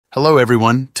Hello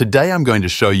everyone, today I'm going to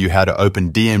show you how to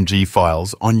open DMG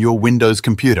files on your Windows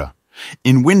computer.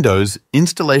 In Windows,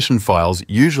 installation files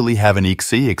usually have an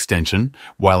exe extension,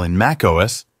 while in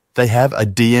macOS, they have a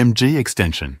DMG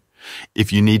extension.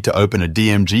 If you need to open a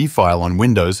DMG file on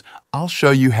Windows, I'll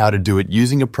show you how to do it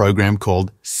using a program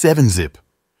called 7-Zip.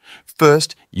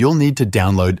 First, you'll need to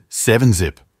download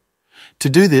 7-Zip. To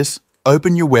do this,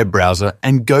 open your web browser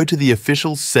and go to the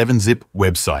official 7-Zip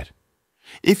website.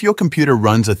 If your computer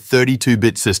runs a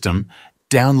 32-bit system,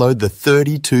 download the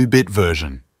 32-bit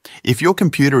version. If your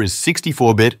computer is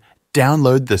 64-bit,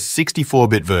 download the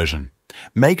 64-bit version.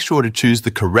 Make sure to choose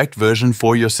the correct version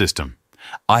for your system.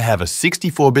 I have a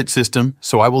 64-bit system,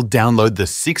 so I will download the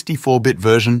 64-bit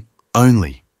version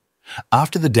only.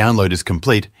 After the download is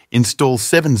complete, install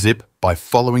 7-Zip by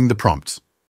following the prompts.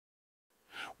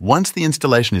 Once the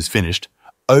installation is finished,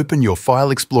 open your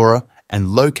File Explorer and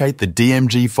locate the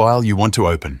DMG file you want to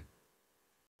open.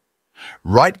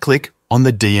 Right-click on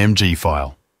the DMG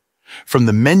file. From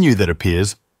the menu that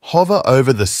appears, hover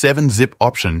over the 7-Zip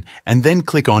option and then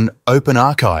click on Open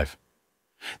Archive.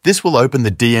 This will open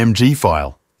the DMG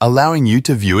file, allowing you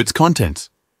to view its contents.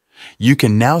 You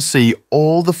can now see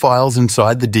all the files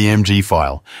inside the DMG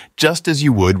file, just as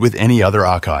you would with any other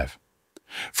archive.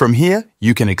 From here,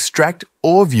 you can extract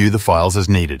or view the files as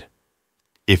needed.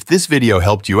 If this video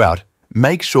helped you out,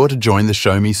 make sure to join the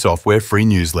Show Me Software free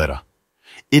newsletter.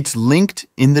 It's linked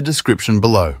in the description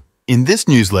below. In this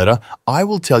newsletter, I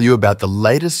will tell you about the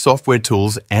latest software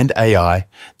tools and AI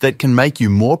that can make you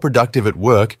more productive at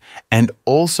work and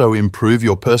also improve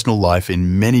your personal life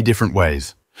in many different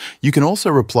ways. You can also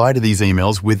reply to these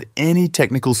emails with any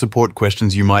technical support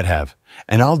questions you might have,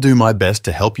 and I'll do my best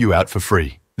to help you out for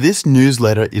free. This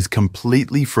newsletter is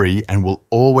completely free and will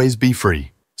always be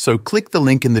free, so click the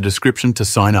link in the description to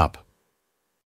sign up.